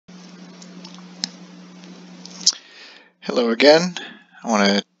Hello again. I want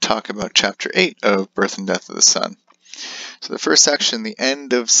to talk about Chapter 8 of Birth and Death of the Sun. So the first section, the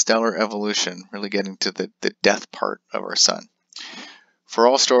end of stellar evolution, really getting to the death part of our Sun. For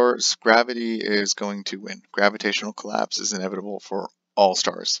all stars, gravity is going to win. Gravitational collapse is inevitable for all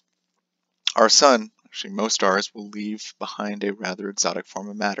stars. Our Sun, actually most stars, will leave behind a rather exotic form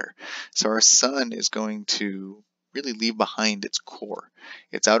of matter. So our Sun is going to really leave behind its core.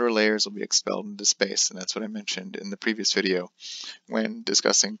 Its outer layers will be expelled into space, and that's what I mentioned in the previous video when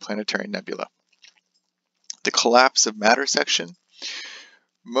discussing planetary nebula. The collapse of matter section.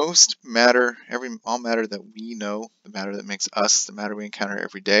 Most matter, all matter that we know, the matter that makes us, the matter we encounter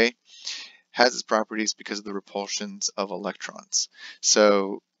every day, has its properties because of the repulsions of electrons.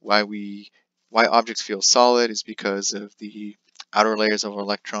 So why objects feel solid is because of the outer layers of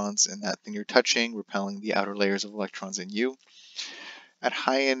electrons and that thing you're touching repelling the outer layers of electrons in you. At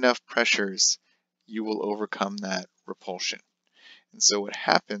high enough pressures, you will overcome that repulsion. And so what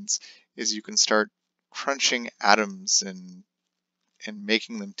happens is you can start crunching atoms and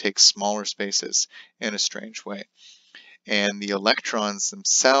making them take smaller spaces in a strange way. And the electrons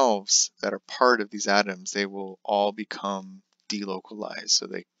themselves that are part of these atoms, they will all become delocalized. So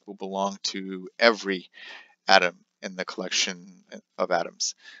they will belong to every atom in the collection of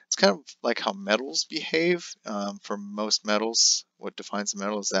atoms. It's kind of like how metals behave. For most metals, what defines a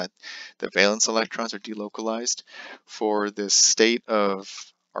metal is that the valence electrons are delocalized. For this state of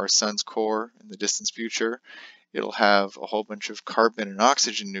our Sun's core in the distant future, it'll have a whole bunch of carbon and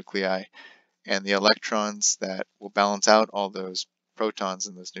oxygen nuclei, and the electrons that will balance out all those protons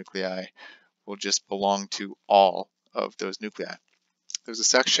in those nuclei will just belong to all of those nuclei. There's a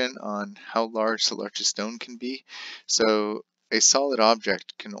section on how large the largest stone can be. So a solid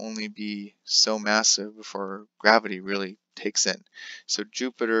object can only be so massive before gravity really takes in. So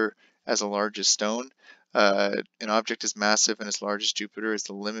Jupiter as the largest stone, an object as massive and as large as Jupiter is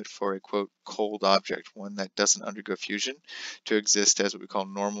the limit for a, quote, cold object, one that doesn't undergo fusion, to exist as what we call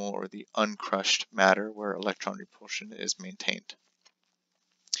normal or the uncrushed matter, where electron repulsion is maintained.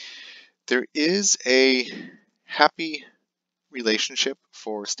 There is a happy relationship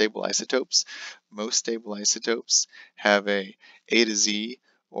for stable isotopes. Most stable isotopes have a to Z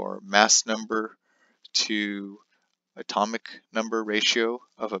or mass number to atomic number ratio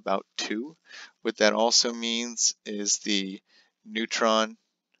of about 2. What that also means is the neutron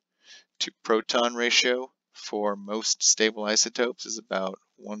to proton ratio for most stable isotopes is about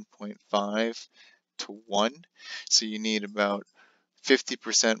 1.5 to 1. So you need about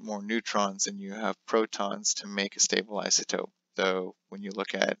 50% more neutrons than you have protons to make a stable isotope. Though when you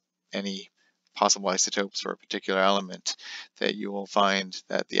look at any possible isotopes for a particular element, that you will find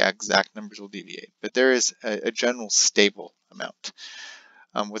that the exact numbers will deviate. But there is a general stable amount.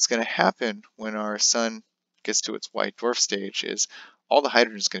 What's going to happen when our Sun gets to its white dwarf stage is all the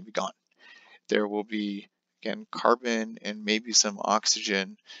hydrogen is going to be gone. There will be, again, carbon and maybe some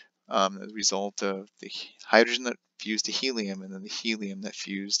oxygen as a result of the hydrogen that fused to helium and then the helium that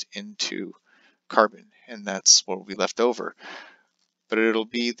fused into carbon, and that's what will be left over. But it'll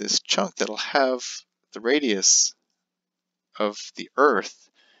be this chunk that'll have the radius of the Earth,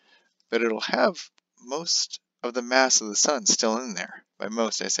 but it'll have most of the mass of the Sun still in there. By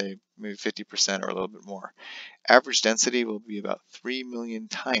most, I say maybe 50% or a little bit more. Average density will be about 3 million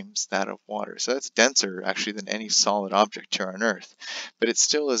times that of water. So that's denser actually than any solid object here on Earth, but it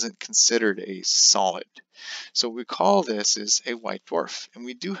still isn't considered a solid. So what we call this is a white dwarf, and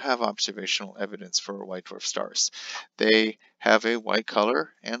we do have observational evidence for white dwarf stars. They have a white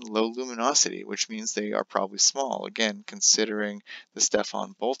color and low luminosity, which means they are probably small. Again, considering the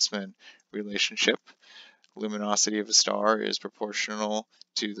Stefan-Boltzmann relationship, luminosity of a star is proportional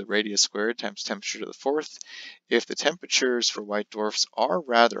to the radius squared times temperature to the fourth. If the temperatures for white dwarfs are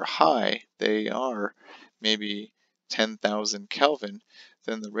rather high, they are maybe 10,000 Kelvin,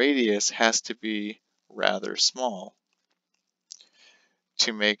 then the radius has to be rather small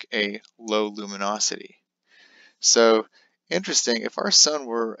to make a low luminosity. So interesting, if our Sun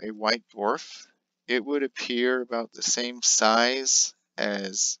were a white dwarf, it would appear about the same size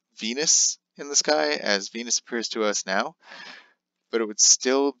as Venus in the sky as Venus appears to us now, but it would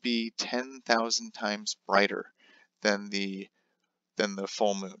still be 10,000 times brighter than the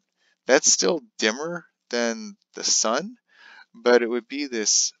full moon. That's still dimmer than the Sun, but it would be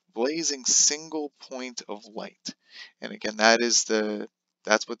this blazing single point of light. And again, that's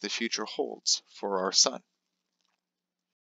what the future holds for our Sun.